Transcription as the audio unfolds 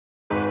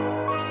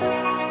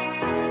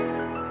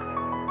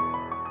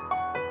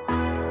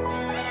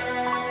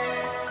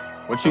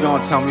What you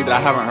gonna tell me that I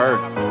haven't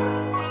heard?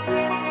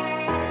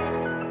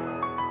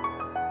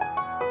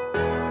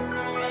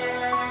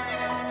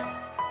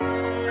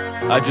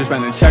 I just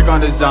ran a check on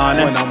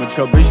designer. When I'm with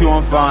your bitch, you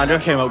won't find her.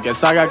 Came up,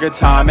 guess I got good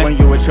timing. When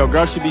you with your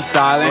girl, she be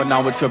silent. When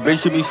I'm with your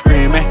bitch, she be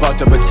screaming.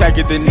 Fucked up a check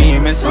at the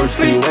Neiman's. First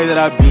the way that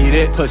I beat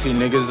it. Pussy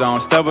niggas, I don't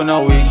step with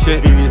no weak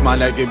shit. VV's my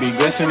neck, it be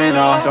glistening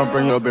off. Don't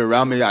bring your bitch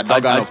around me, I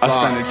don't got no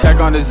flaw. I spent a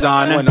check on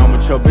designer. When I'm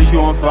with your bitch, you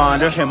won't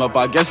find her. Came up,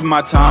 I guess with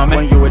my timing.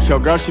 When you with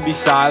your girl, she be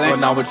silent.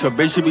 When I'm with your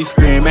bitch, she be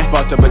screaming.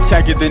 Fucked up a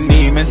check at the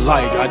Neiman's.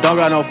 Like, I don't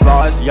got no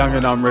flaws. Young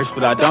and I'm rich,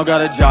 but I don't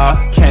got a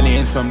job. Kenny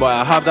and some boy,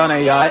 I hopped on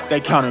a yacht. They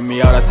counted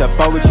me out, I said,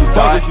 fuck what you thought.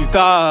 Fuck what you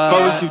thought,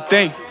 fuck what you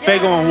think.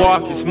 Fago and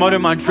walk, it's more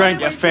than my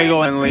drink. Yeah,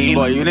 Fago and lean.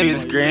 Boy, you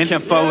niggas green.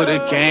 Can't fuck with a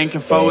gang,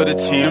 can't fuck with a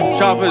team.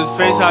 Chop his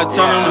face, I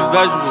turn him to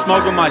vegetable.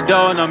 Smoking my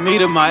dough and I'm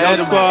eating my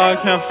edible. Squad,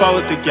 can't fuck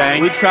with the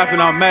gang. We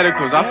trapping on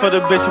medicals. I fuck the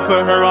bitch and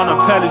put her on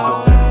a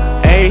pedestal.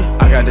 Ayy,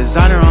 I got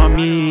designer on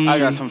me. I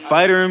got some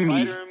fighter in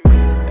me.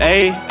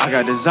 Ayy, I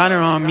got designer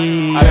on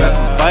me. I got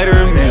some fighter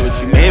in me.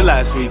 What you made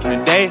last week in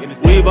the day?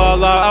 We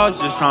ball out, I was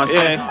just trying to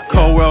say.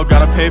 Cold world,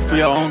 gotta pay for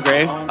your own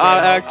grave.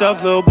 I act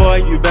up, little boy,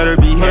 you better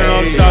behave. Putting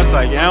on shots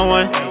like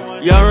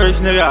N1. Young rich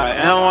nigga, I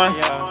am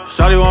one.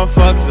 Shawty won't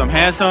fuck cause I'm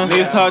handsome.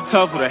 Niggas talk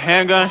tough with a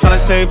handgun. Tryna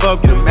save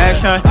up, get a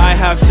mansion. I ain't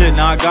have shit,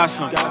 now I got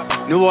some.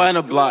 New boy in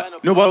the block,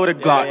 new boy with a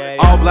Glock.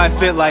 All black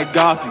fit like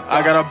Gotham.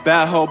 I got a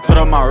bad hoe put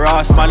on my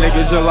roster. My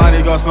niggas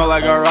Jelani gon' smell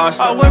like a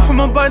roster. I went from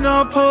a button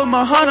on pull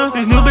my Honda.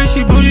 This new bitch,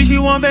 she bougie, she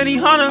want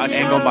Benihana. I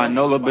ain't gon' buy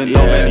no little bit, no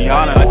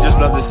Benihana. I just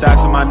love the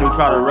sass of my new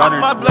crowd of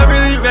runners. My blood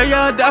really red,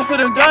 yeah, I die for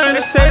the gunner.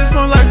 They say it's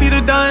more likely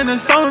to die in the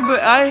summer,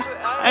 but I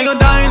ain't gon'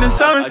 die in the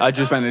summer. I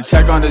just ran a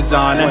check on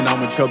designer. When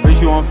I'm with your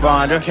bitch, you won't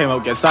find her. Came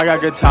up, guess I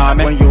got good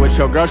timing. When you with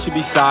your girl, she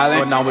be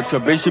silent. When I'm with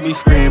your bitch, she be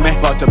screaming.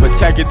 Fucked up a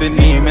check at the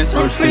Neiman's.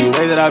 First the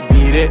way that I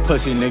beat it.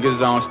 Pussy niggas,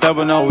 I don't step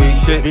with no weak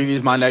shit.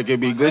 VV's my neck, it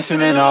be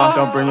glistening off.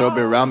 Don't bring your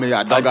bitch around me,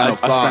 I don't got no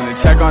flaw. I spent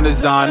a check on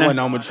designer. When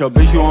I'm with your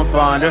bitch, you won't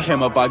find her.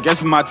 Came up, I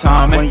guess with my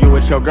timing. When you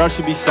with your girl,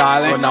 she be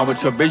silent. When I'm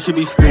with your bitch, she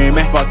be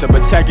screaming. Fucked up a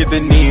check at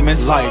the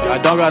Neiman's. Like,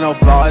 I don't got no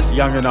flaws.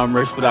 Young and I'm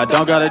rich, but I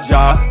don't got a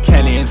job.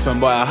 Kenny and some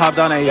boy, I hopped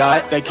on a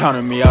yacht. They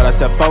counted me out, I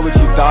said, fuck what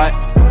you thought.